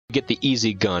get the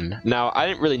easy gun. Now, I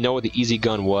didn't really know what the easy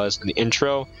gun was in the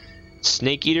intro.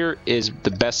 Snake Eater is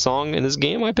the best song in this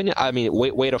game, in my opinion. I mean,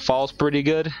 Way to Fall is pretty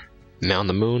good. Man on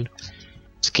the Moon.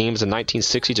 This game's in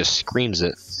 1960, just screams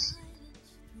it.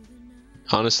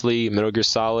 Honestly, Metal Gear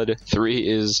Solid 3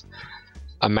 is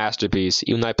a masterpiece.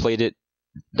 Even though I played it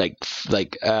like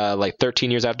 13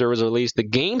 years after it was released, the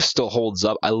game still holds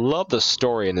up. I love the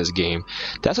story in this game.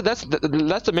 That's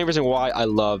the main reason why I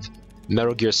love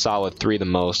Metal Gear Solid 3 the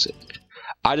most.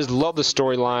 I just love the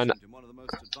storyline.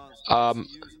 I'm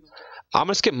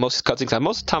gonna skip most of the cutscenes.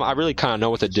 Most of the time, I really kind of know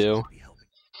what to do.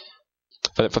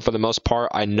 For the most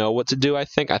part, I know what to do. I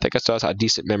think I still have a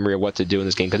decent memory of what to do in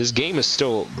this game, because this game is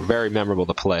still very memorable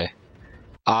to play.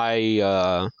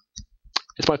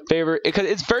 It's my favorite because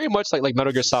it's very much like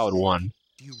Metal Gear Solid 1,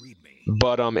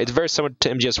 but it's very similar to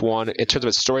MGS1 in terms of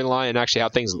its storyline and actually how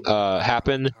things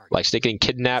happen. Like Snake getting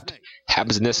kidnapped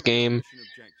happens in this game.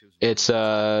 It's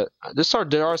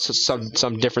there are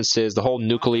some differences. The whole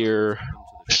nuclear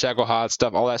Shagohod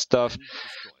stuff, all that stuff.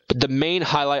 But the main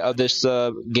highlight of this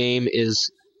game is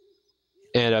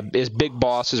Big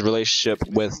Boss's relationship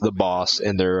with the boss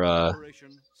and their and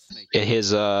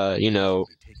his and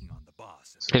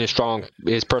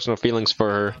his personal feelings for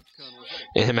her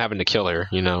and him having to kill her.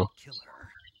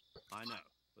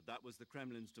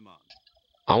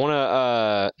 I want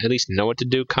to at least know what to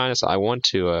do, kind of. So I want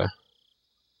to.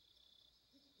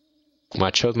 When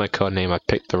I chose my code name, I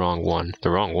picked the wrong one.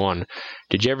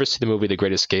 Did you ever see the movie The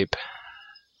Great Escape?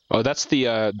 Oh, that's the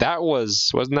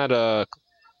wasn't that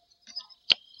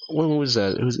when was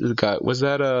that? Who's the guy?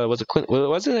 Wasn't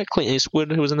that Clint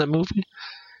Eastwood who was in that movie?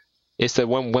 It's the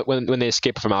one when they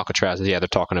escape from Alcatraz. Yeah, they're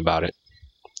talking about it.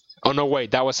 Oh no,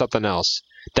 wait, that was something else.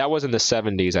 That was in the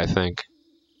 70s, I think.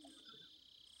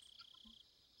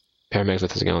 Paramedics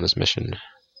with us again on this mission.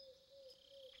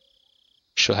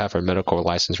 She'll have her medical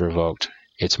license revoked.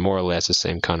 It's more or less the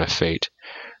same kind of fate.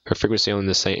 Her frequency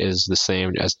is the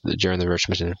same as during the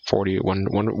virtual mission.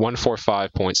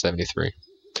 145.73.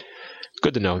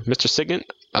 Good to know. Mr. Signet.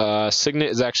 Signet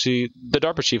is actually the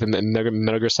DARPA chief in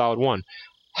Metal Gear Solid 1.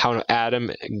 How an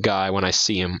Adam guy when I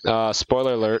see him.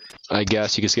 Spoiler alert. I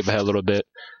guess you can skip ahead a little bit.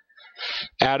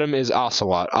 Adam is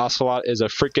Ocelot. Ocelot is a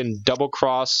freaking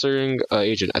double-crossing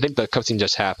agent. I think the cutscene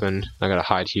just happened. I gotta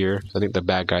hide here. I think the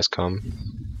bad guys come.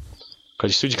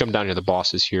 Because as soon as you come down here, the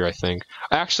boss is here, I think.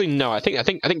 Actually, no. I think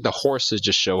the horses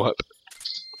just show up.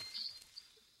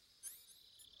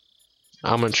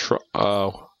 I'm gonna try.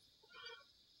 I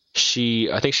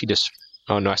think she just.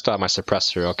 Oh no, I still have my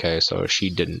suppressor. Okay, so she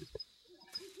didn't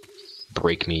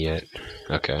break me yet.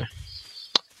 Okay.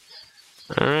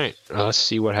 Alright, let's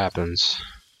see what happens.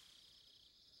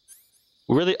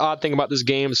 Really odd thing about this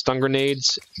game, stun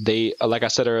grenades, they, like I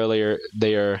said earlier,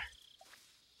 they are...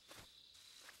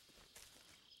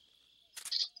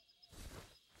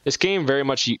 This game very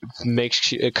much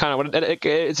makes it kind of... It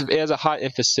has a high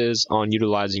emphasis on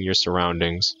utilizing your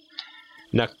surroundings.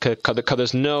 Now, because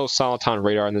there's no Soliton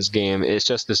radar in this game, it's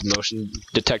just this motion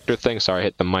detector thing. Sorry, I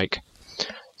hit the mic.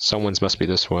 Someone's must be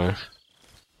this way.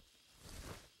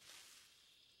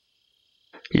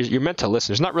 You're meant to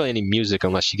listen. There's not really any music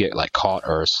unless you get like caught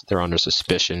or they're under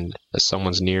suspicion that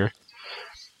someone's near.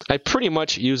 I pretty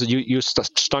much use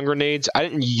stun grenades. I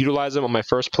didn't utilize them on my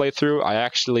first playthrough. I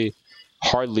actually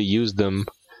hardly used them.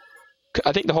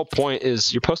 I think the whole point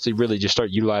is you're supposed to really just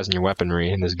start utilizing your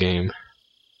weaponry in this game.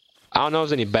 I don't know if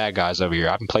there's any bad guys over here.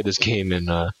 I haven't played this game in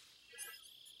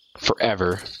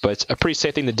forever, but it's a pretty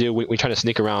safe thing to do when trying to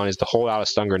sneak around is to hold out a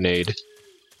stun grenade.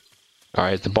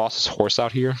 Alright, is the boss's horse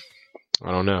out here? I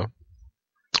don't know.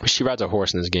 She rides a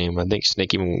horse in this game. I think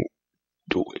Snake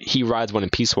he rides one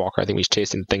in Peace Walker. I think he's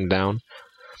chasing the thing down.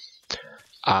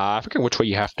 I forget which way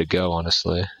you have to go,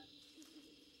 honestly.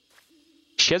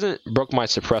 She hasn't broke my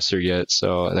suppressor yet,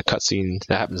 so the cutscene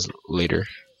that happens later.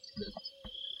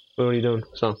 What are you doing?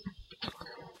 So. Is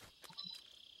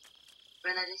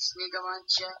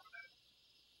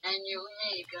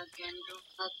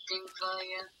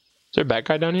there a bad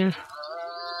guy down here?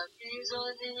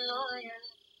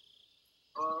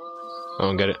 I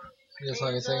don't get it.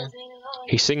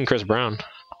 He's singing Chris Brown.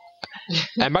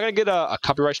 Am I gonna get a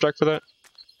copyright strike for that?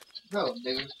 No,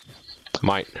 dude.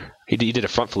 Might. He did a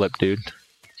front flip, dude.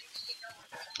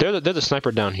 There's a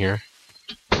sniper down here.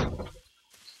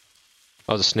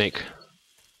 Oh, the snake. I'm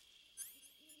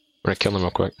gonna kill him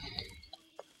real quick.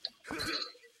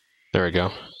 There we go.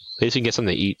 At least we can get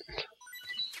something to eat.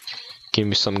 Give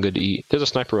me something good to eat. There's a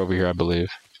sniper over here, I believe.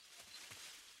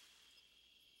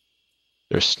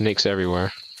 There's snakes everywhere.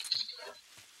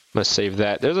 I'm gonna save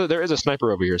that. There is a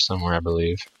sniper over here somewhere, I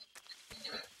believe.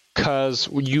 Cause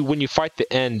when you fight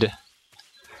the end,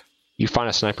 you find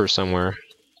a sniper somewhere,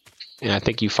 and I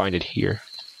think you find it here.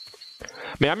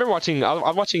 Man, I remember watching. I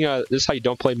was watching. This is how you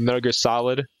don't play Metal Gear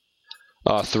Solid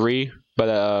 3,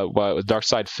 but Dark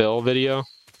Side Phil video.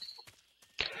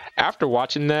 After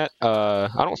watching that, I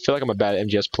don't feel like I'm a bad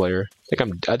MGS player.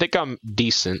 I think I'm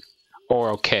decent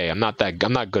or okay. I'm not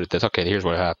good at this. Okay, here's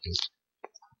what happens.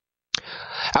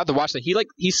 After watching it,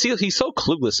 he's so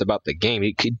clueless about the game.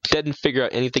 He didn't figure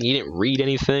out anything. He didn't read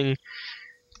anything.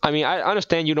 I mean, I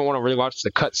understand you don't want to really watch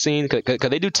the cutscene because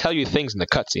they do tell you things in the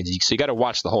cutscenes, so you got to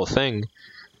watch the whole thing.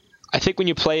 I think when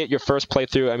you play it your first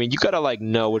playthrough, I mean, you got to like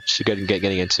know what you're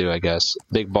getting into. I guess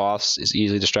big boss is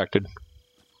easily distracted.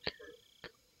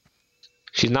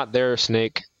 She's not there,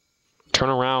 Snake. Turn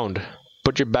around.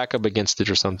 Put your back up against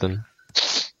it or something.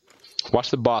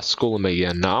 Watch the boss school him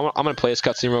again. Now I'm gonna play this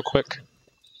cutscene real quick.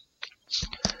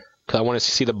 Cause I want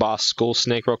to see the boss school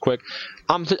Snake real quick.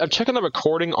 I'm checking the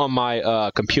recording on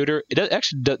my computer. It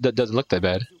actually doesn't look that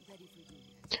bad.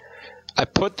 I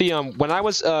put the when I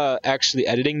was actually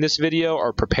editing this video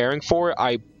or preparing for it,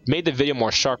 I made the video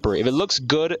more sharper. If it looks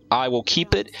good, I will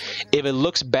keep it. If it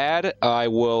looks bad, I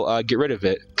will get rid of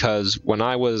it. Cause when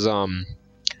I was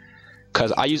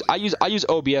cause I use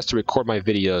OBS to record my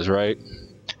videos, right?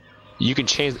 You can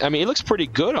change. I mean, it looks pretty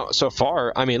good so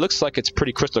far. I mean, it looks like it's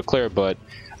pretty crystal clear, but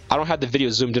I don't have the video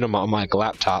zoomed in on my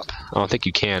laptop. I don't think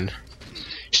you can.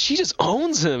 She just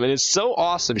owns him, and it's so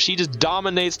awesome. She just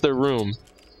dominates the room.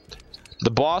 The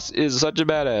boss is such a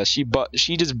badass.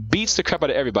 She just beats the crap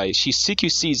out of everybody. She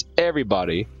CQCs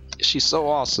everybody. She's so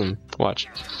awesome. Watch.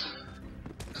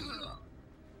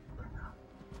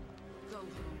 Go home.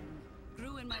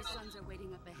 Gru and my sons are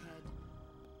waiting up ahead.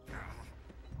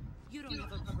 You don't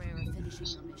have a prayer of finishing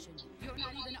your mission. You're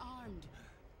not even armed.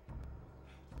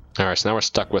 Alright, so now we're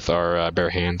stuck with our bare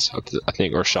hands, I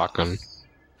think, or shotgun.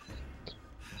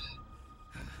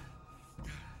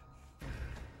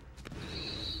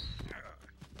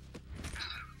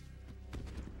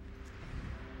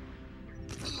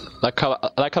 I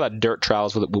like how that Dirt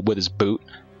travels with his boot.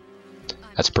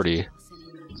 That's pretty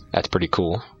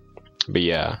cool. But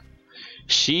yeah,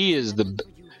 she's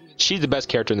the best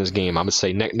character in this game. I would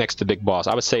say next to Big Boss.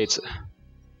 I would say it's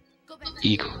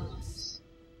equal.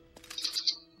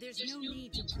 There's no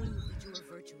need to prove that you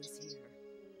are virtuous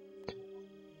here.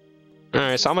 All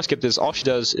right, so I'm gonna skip this. All she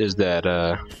does is that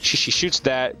she shoots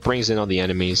that, brings in all the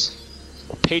enemies.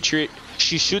 Patriot,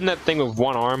 she's shooting that thing with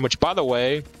one arm, which by the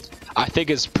way, I think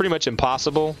is pretty much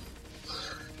impossible.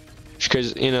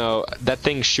 Because, you know, that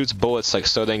thing shoots bullets like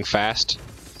so dang fast.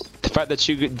 The fact that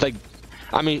you could, like,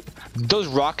 I mean, those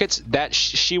rockets that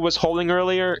she was holding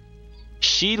earlier,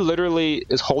 she literally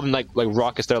is holding like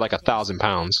rockets that are like 1,000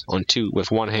 pounds on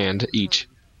with one hand each.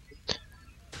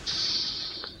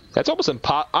 That's almost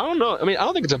impossible. I don't know. I mean, I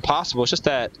don't think it's impossible. It's just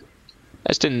that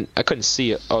I couldn't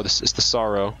see it. Oh, it's the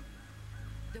Sorrow.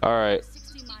 All right.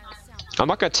 I'm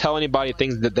not gonna tell anybody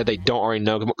things that they don't already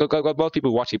know. Most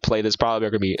people who watch me play this probably are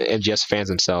gonna be MGS fans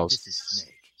themselves. This is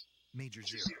Snake. Major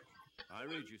Zero. I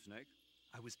read you, Snake.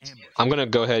 I was ambushed. I'm gonna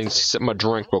go ahead and sip my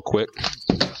drink real quick.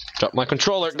 Drop my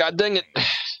controller. God dang it!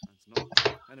 That's not.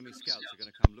 Enemy scouts are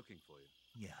gonna come looking for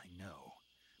you. Yeah, I know.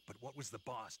 But what was the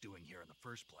boss doing here in the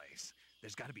first place?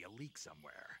 There's got to be a leak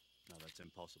somewhere. No, that's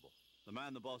impossible. The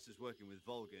man the boss is working with,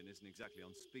 Volgin, isn't exactly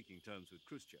on speaking terms with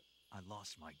Khrushchev. I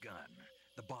lost my gun.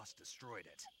 The boss destroyed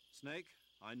it. Snake,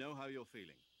 I know how you're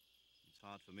feeling. It's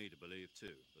hard for me to believe,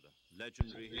 too, that a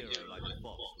legendary hero like the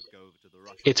boss would go over to the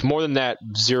Russians. It's more than that,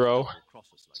 Zero.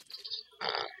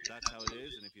 That's how it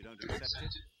is, and if you don't accept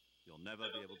it, you'll never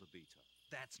be able to beat her.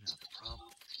 That's not the problem.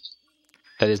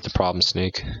 That is the problem,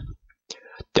 Snake.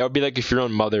 That would be like if your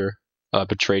own mother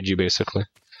betrayed you, basically.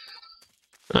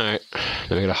 Alright,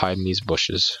 now we gotta hide in these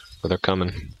bushes. Where they're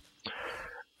coming.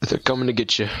 They're coming to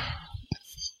get you.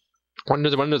 When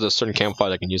there's a certain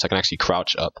camouflage I can use, I can actually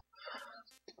crouch up.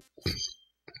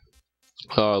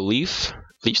 Leaf?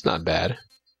 Leaf's not bad.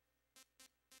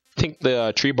 I think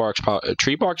the tree bark's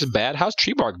bad? How's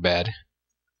tree bark bad?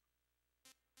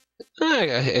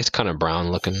 It's kind of brown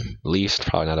looking. Leaf's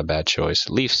probably not a bad choice.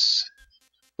 Leaf's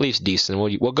decent.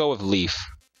 We'll go with leaf.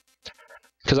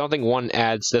 Because I don't think one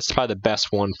adds. That's probably the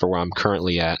best one for where I'm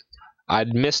currently at.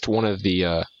 I'd missed one of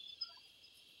the.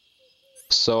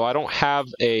 So I don't have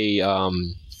a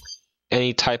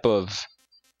any type of.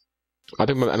 I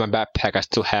think in my backpack I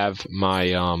still have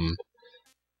my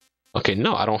Okay,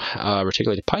 no, I don't.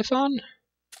 Reticulated python.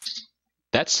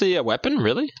 That's the weapon,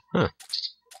 really? Huh.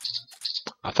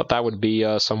 I thought that would be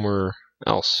somewhere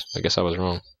else. I guess I was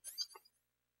wrong.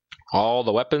 All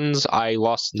the weapons I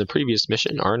lost in the previous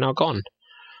mission are now gone.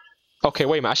 Okay,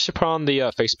 wait a minute. I should put on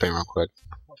the face paint real quick.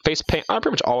 face paint. I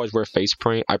pretty much always wear face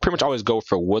paint. I pretty much always go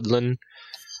for woodland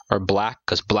or black,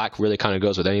 because black really kind of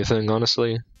goes with anything,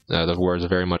 honestly. The words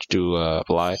very much do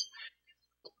apply.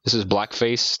 This is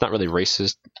blackface. It's not really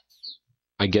racist.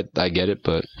 I get it,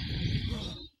 but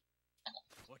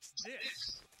What's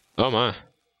this? oh my.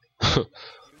 HQ.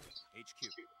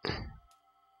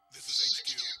 This is HQ.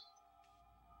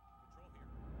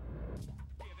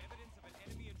 We have evidence of an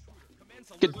enemy intruder.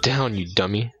 Commence Get down, you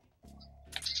dummy.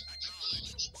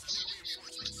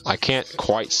 I can't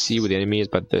quite see where the enemy is,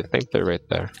 but I think they're right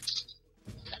there.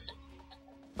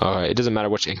 Alright, it doesn't matter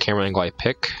which camera angle I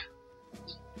pick.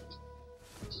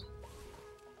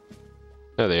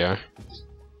 There they are.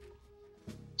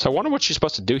 So I wonder what you're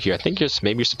supposed to do here. I think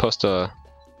maybe you're supposed to...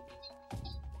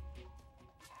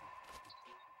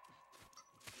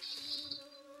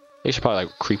 You should probably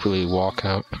like creepily walk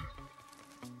out.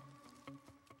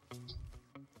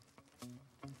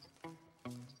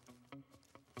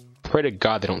 Pray to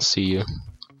God they don't see you.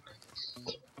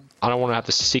 I don't want to have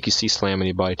to CQC slam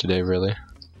anybody today, really.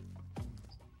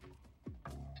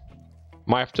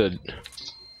 Might have to...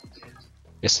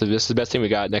 This is the best thing we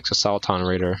got next to Salaton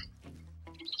Raider.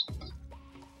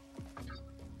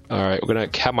 Alright, we're gonna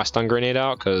have my stun grenade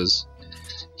out, because...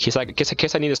 in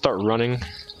case I need to start running.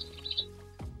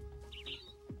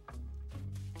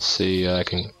 Let's see, I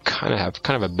can kind of have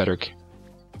a better...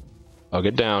 Oh,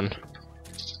 get down.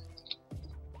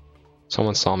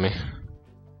 Someone saw me.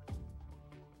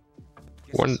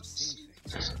 What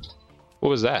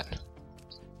was that?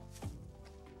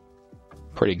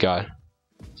 Pretty God.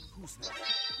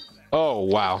 Oh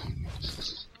wow,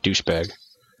 douchebag.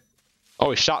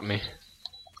 Oh, he shot me.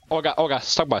 Oh, I got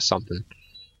stuck by something.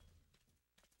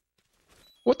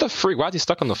 What the freak? Why is he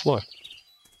stuck on the floor?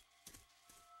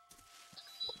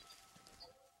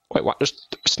 Wait, what?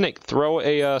 Just Snake, throw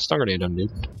a stun grenade on,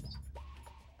 dude.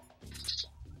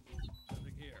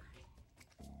 Nothing here.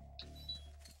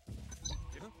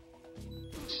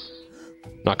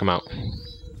 Knock him out.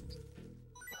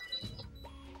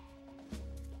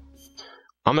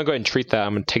 I'm gonna go ahead and treat that.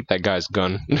 I'm gonna take that guy's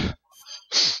gun.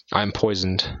 I'm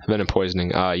poisoned. Venom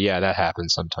poisoning. Yeah, that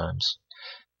happens sometimes.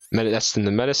 That's in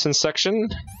the medicine section.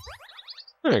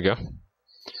 There you go.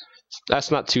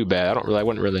 That's not too bad. I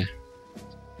wouldn't really.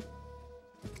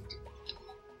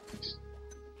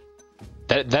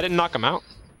 That didn't knock him out?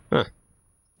 Huh.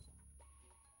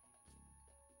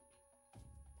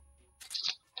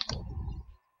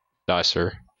 Die,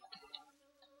 sir.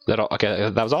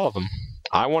 Okay, that was all of them.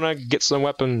 I want to get some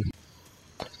weapon.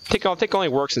 I think it only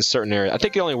works in certain areas. I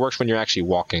think it only works when you're actually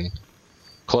walking.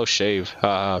 Close shave.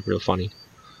 Real funny.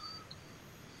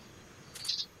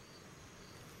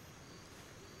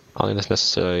 I don't think that's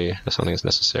necessary. I don't think it's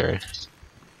necessary. I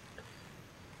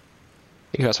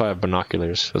think that's why I have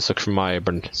binoculars. Let's look for my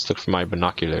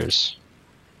binoculars.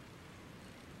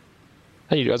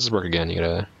 How do you does this work again? You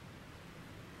gotta.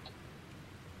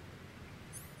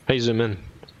 How do you zoom in?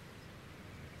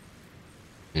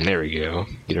 There we go.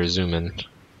 Get her zoom in.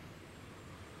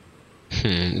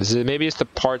 Maybe it's the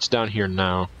parts down here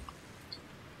now.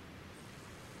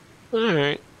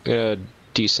 Alright.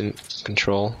 Decent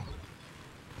control.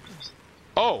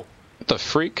 Oh! What the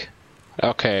freak?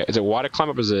 Okay, is it Y to climb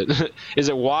up? Is it is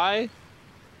it Y?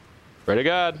 Pray to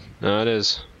God. No, it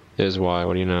is. It is Y.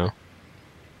 What do you know?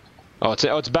 Oh,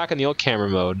 it's back in the old camera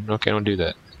mode. Okay, don't do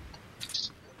that.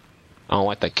 I don't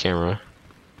like that camera.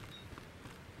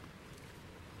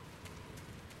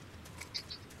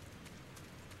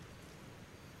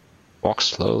 Walk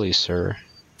slowly, sir.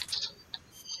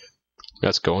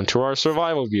 Let's go into our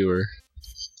survival viewer.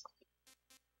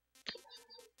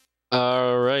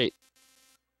 Alright.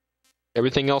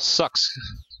 Everything else sucks.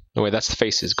 No, wait, that's the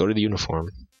faces. Go to the uniform.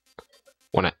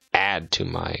 Want to add to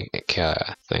my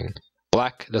thing.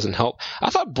 Black doesn't help.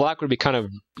 I thought black would be kind of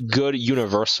good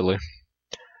universally.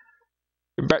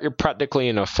 You're practically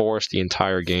in a forest the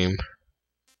entire game.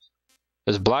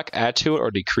 Does black add to it or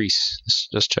decrease?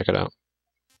 Let's check it out.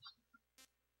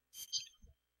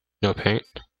 No paint.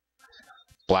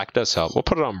 Black does help. We'll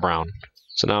put it on brown.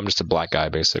 So now I'm just a black guy,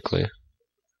 basically.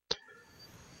 I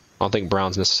don't think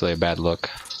brown's necessarily a bad look.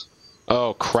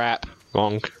 Oh, crap.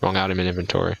 Wrong item in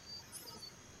inventory.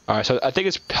 Alright, so I think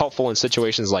it's helpful in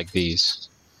situations like these.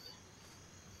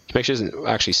 Make sure it doesn't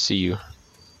actually see you.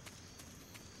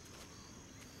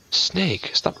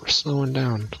 Snake, stop slowing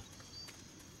down.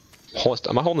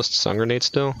 Am I holding this stun grenade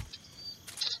still?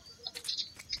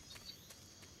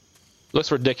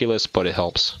 Looks ridiculous, but it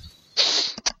helps.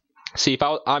 See, if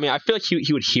I mean, I feel like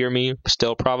he would hear me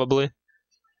still, probably.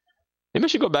 Maybe I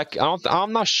should go back.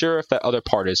 I'm not sure if that other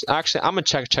part is. Actually, I'm gonna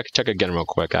check again real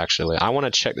quick. Actually, I want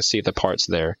to check to see if the part's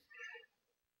there.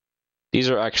 These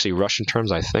are actually Russian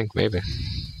terms, I think, maybe.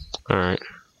 Alright.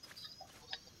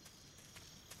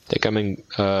 Think I'm in,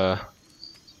 yeah,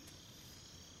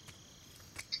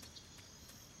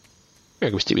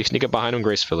 we sneak up behind him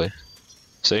gracefully.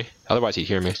 See? Otherwise he'd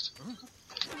hear me.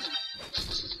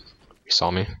 He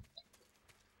saw me.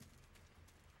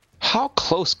 How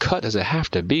close cut does it have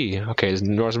to be? Okay,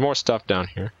 there's more stuff down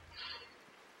here.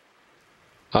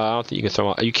 I don't think you can throw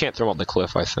them out. You can't throw them off the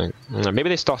cliff, I think. Maybe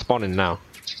they stop spawning now.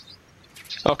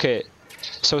 Okay,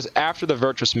 so it's after the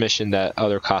Virtuous mission that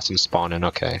other costumes spawn in.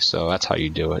 Okay, so that's how you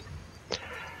do it.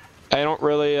 I don't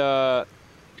really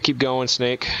keep going,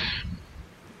 Snake.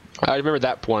 I remember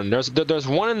that one. There's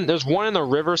one in the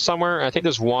river somewhere. I think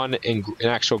there's one in an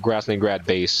actual Grad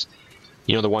base.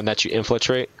 You know, the one that you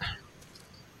infiltrate.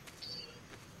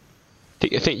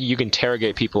 I think you can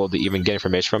interrogate people to even get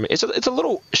information from it. It's a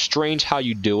little strange how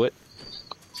you do it.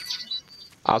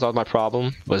 Also, my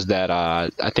problem was that I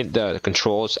think the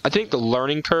controls. I think the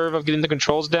learning curve of getting the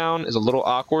controls down is a little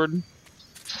awkward.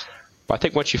 But I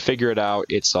think once you figure it out,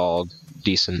 it's all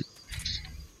decent.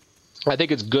 I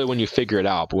think it's good when you figure it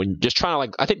out, but when you're just trying to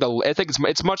like, I think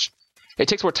it's much. It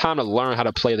takes more time to learn how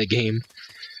to play the game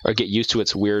or get used to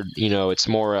its weird. You know, it's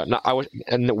more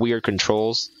and the weird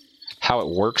controls, how it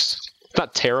works. It's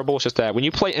not terrible. It's just that when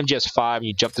you play MGS3 and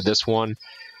you jump to this one,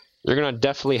 you're gonna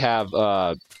definitely have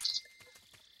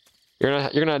you're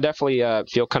gonna definitely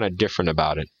feel kind of different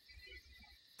about it.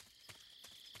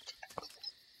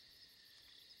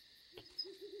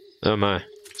 Oh my!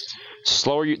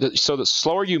 So the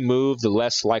slower you move, the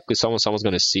less likely someone's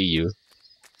gonna see you.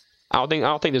 I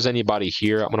don't think there's anybody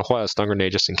here. I'm gonna hold out a stun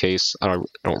grenade just in case I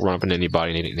don't run up into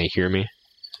anybody and they hear me,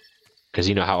 because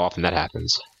you know how often that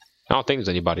happens. I don't think there's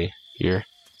anybody here.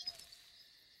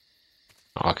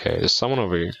 Okay, there's someone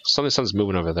over here. Something's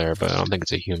moving over there, but I don't think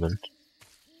it's a human.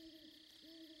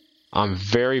 I'm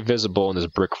very visible in this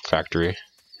brick factory.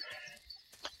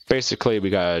 Basically,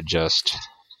 we gotta just.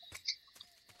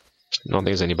 I don't think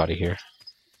there's anybody here.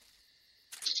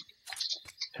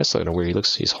 That's looking weird.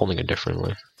 He's holding it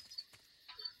differently.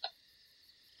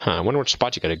 Huh, I wonder which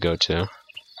spot you gotta go to.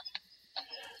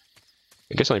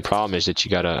 I guess the only problem is that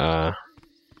you gotta,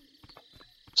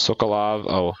 Sokolov.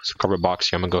 Oh, it's a cardboard box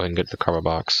here. I'm gonna go ahead and get the cardboard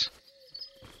box.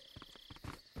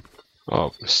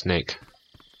 Oh, snake.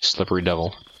 Slippery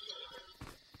devil.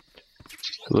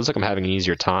 It looks like I'm having an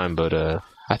easier time, but,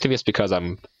 I think it's because I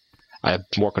have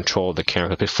more control of the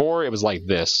camera. Before, it was like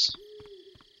this.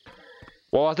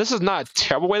 Well, this is not a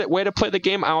terrible way to play the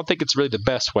game. I don't think it's really the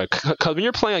best way. Because when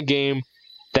you're playing a game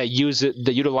that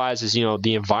utilizes, you know,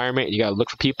 the environment, you gotta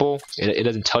look for people, and it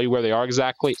doesn't tell you where they are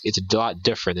exactly, it's a lot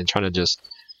different than trying to just...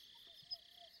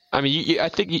 I mean, I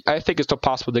think it's still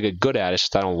possible to get good at it, it's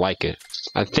just I don't like it.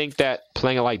 I think that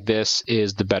playing it like this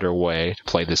is the better way to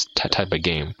play this type of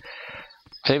game.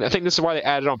 I think this is why they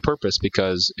added it on purpose,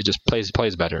 because it just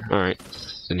plays better. All right,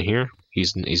 in here,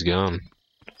 he's gone.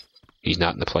 He's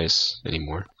not in the place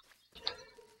anymore.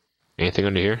 Anything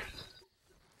under here?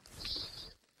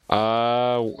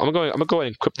 I'm gonna go ahead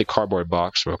and equip the cardboard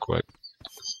box real quick.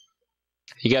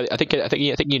 I think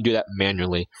you can do that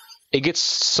manually. It gets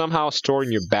somehow stored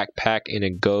in your backpack and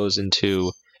it goes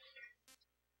into,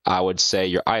 I would say,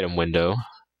 your item window.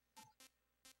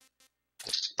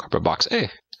 Cardboard box. Hey.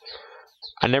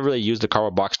 I never really used the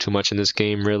cardboard box too much in this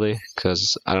game, really,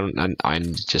 because I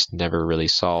just never really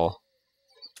saw.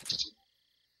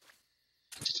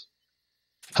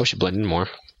 I wish you blend in more.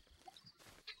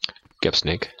 Get up,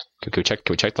 Snake. Can we check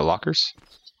the lockers?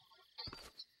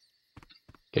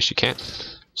 Yes, you can't.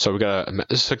 So we gotta.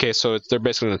 Okay, so they're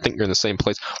basically gonna think you're in the same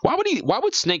place. Why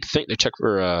would Snake think to check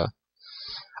for?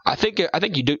 I think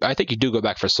you do. I think you do go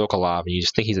back for Sokolov, and you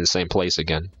just think he's in the same place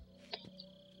again.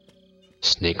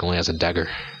 Snake only has a dagger.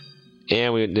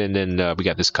 And then we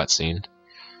got this cutscene.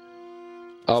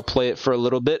 I'll play it for a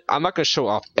little bit. I'm not gonna show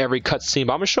off every cutscene,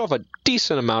 but I'm gonna show off a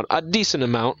decent amount.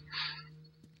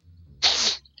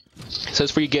 So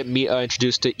that's where you get me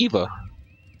introduced to Eva.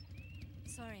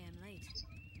 Sorry I'm late.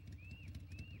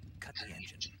 Cut the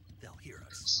engine. They'll hear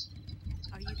us.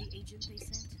 Are you the agent they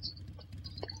sent?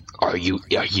 Are you?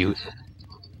 I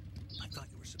thought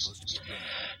you were supposed to be a villain.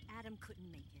 Adam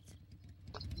couldn't make it.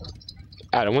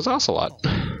 Adam was Ocelot. Say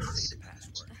the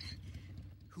password.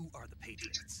 Who are the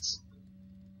Patriots?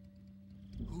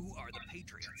 Who are the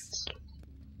Patriots?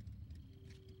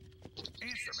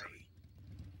 Answer me.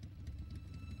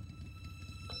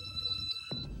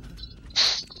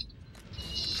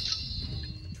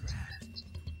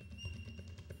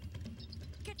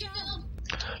 Get down!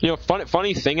 You know,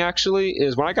 funny thing actually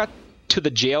is when I got to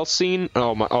the jail scene.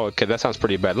 Oh my. Oh, okay, that sounds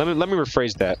pretty bad. Let me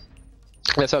rephrase that.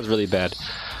 That sounds really bad.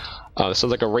 This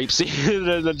sounds like a rape scene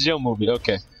in a jail movie.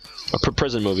 Okay, a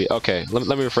prison movie. Okay,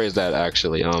 let me rephrase that.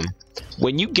 Actually,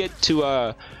 when you get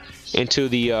to into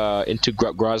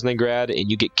Groznygrad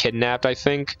and you get kidnapped, I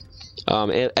think,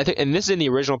 and this is in the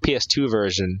original PS2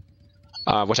 version,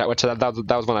 that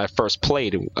was when I first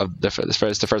played the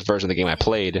first version of the game I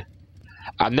played.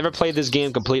 I've never played this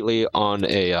game completely on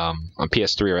a on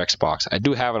PS3 or Xbox. I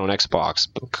do have it on Xbox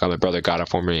because my brother got it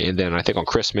for me, and then I think on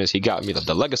Christmas he got me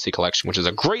the Legacy Collection, which is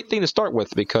a great thing to start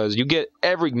with because you get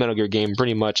every Metal Gear game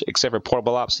pretty much except for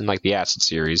Portable Ops and like the Acid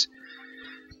series.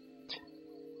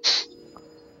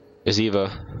 Is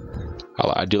Eva?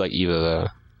 I do like Eva though.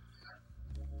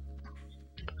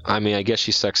 I mean, I guess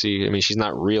she's sexy. I mean, she's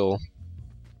not real.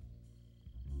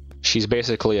 She's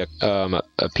basically a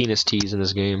penis tease in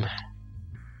this game.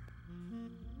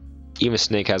 Even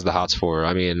Snake has the hots for her.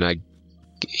 I mean,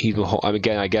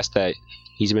 again, I guess that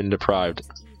he's been deprived.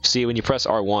 See, when you press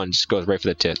R1, it just goes right for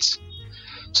the tits.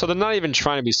 So they're not even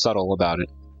trying to be subtle about it.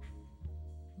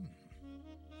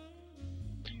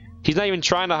 He's not even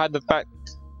trying to hide the fact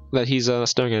that he's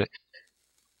staring at it.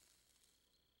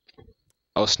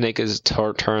 Oh, Snake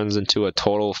turns into a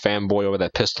total fanboy over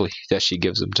that pistol that she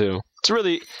gives him too.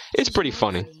 It's pretty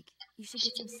funny. You should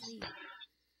get some sleep.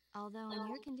 Although in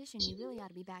your condition, you really ought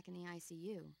to be back in the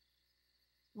ICU.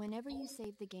 Whenever you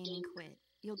save the game and quit,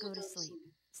 you'll go to sleep.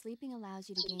 Sleeping allows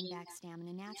you to gain back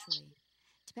stamina naturally.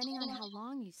 Depending on how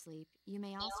long you sleep, you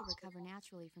may also recover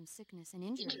naturally from sickness and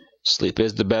injury. Sleep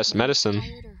is the best medicine.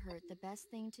 Tired or hurt, the best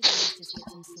thing to do is just get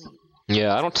some sleep.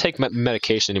 Yeah, I don't take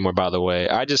medication anymore, by the way.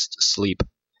 I just sleep.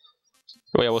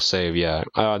 Wait, we'll save, yeah.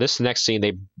 This next scene,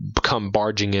 they come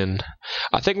barging in.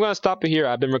 I think I'm going to stop it here.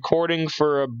 I've been recording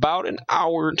for about an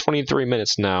hour and 23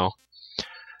 minutes now.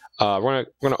 We're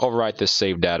gonna overwrite this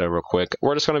save data real quick.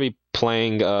 We're just going to be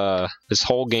playing this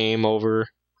whole game over.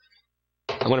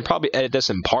 I'm going to probably edit this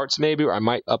in parts, maybe, or I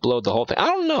might upload the whole thing. I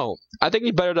don't know. I think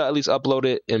it's better to at least upload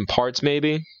it in parts,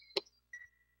 maybe.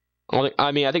 I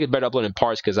think it's better to upload in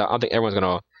parts because I don't think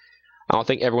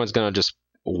everyone's gonna just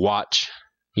watch,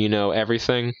 you know,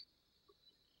 everything.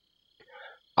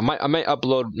 I might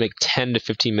upload like 10 to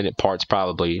 15 minute parts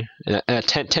probably, and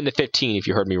 10 to 15 if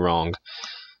you heard me wrong.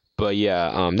 But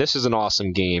yeah, this is an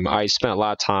awesome game. I spent a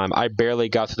lot of time. I barely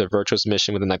got through the Virtuous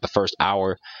mission within like the first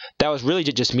hour. That was really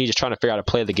just me trying to figure out how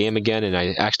to play the game again, and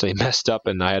I actually messed up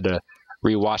and I had to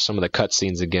rewatch some of the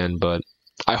cutscenes again. But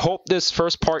I hope this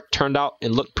first part turned out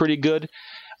and looked pretty good.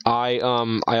 Like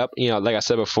I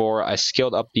said before, I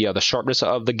scaled up the sharpness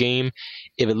of the game.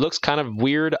 If it looks kind of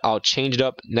weird, I'll change it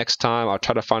up next time. I'll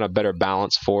try to find a better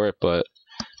balance for it, but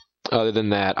other than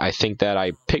that, I think that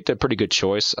I picked a pretty good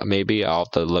choice. Maybe I'll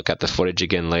have to look at the footage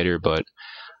again later, but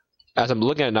as I'm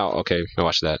looking at it now, okay,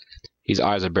 watch that. His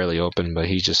eyes are barely open, but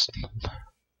he's just...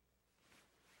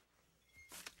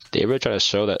 They really try to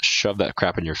shove that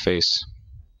crap in your face.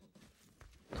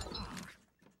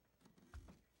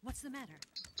 What's the matter?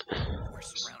 We're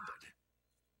surrounded.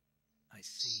 I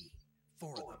see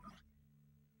 4 of them.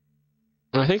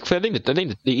 And I think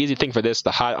the easy thing for this is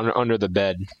to hide under the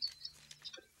bed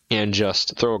and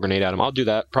just throw a grenade at him. I'll do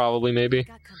that probably, maybe.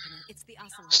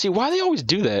 See, why do they always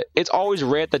do that? It's always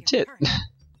right at the tip.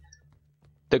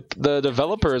 The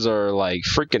developers are like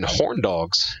freaking horn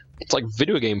dogs. It's like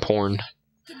video game porn.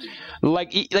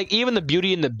 Like even the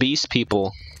Beauty and the Beast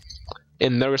people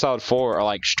in Metal Gear Solid 4 are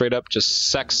like straight up just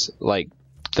sex like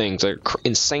things. They're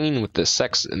insane with the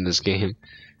sex in this game.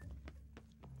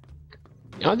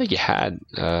 I don't think you had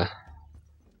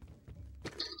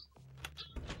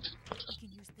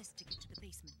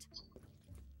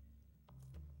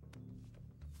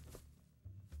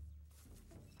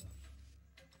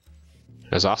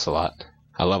There's Ocelot.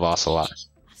 I love Ocelot.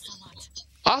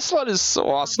 Ocelot is so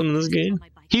awesome in this game.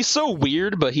 He's so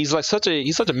weird, but he's like such a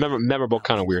memorable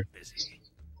kind of weird.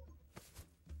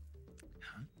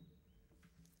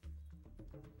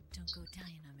 Don't go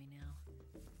dying on me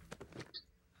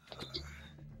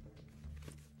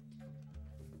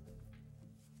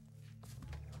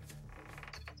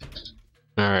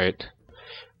now. All right.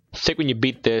 I think when you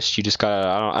beat this, you just gotta.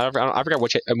 I forgot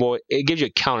which. Well, it gives you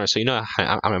a counter, so you know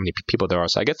how many people there are.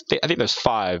 So I think there's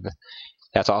 5.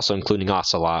 That's also including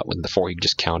Ocelot with the 4 he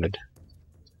just counted.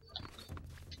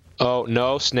 Oh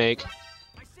no, Snake!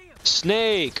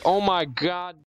 Snake! Oh my God!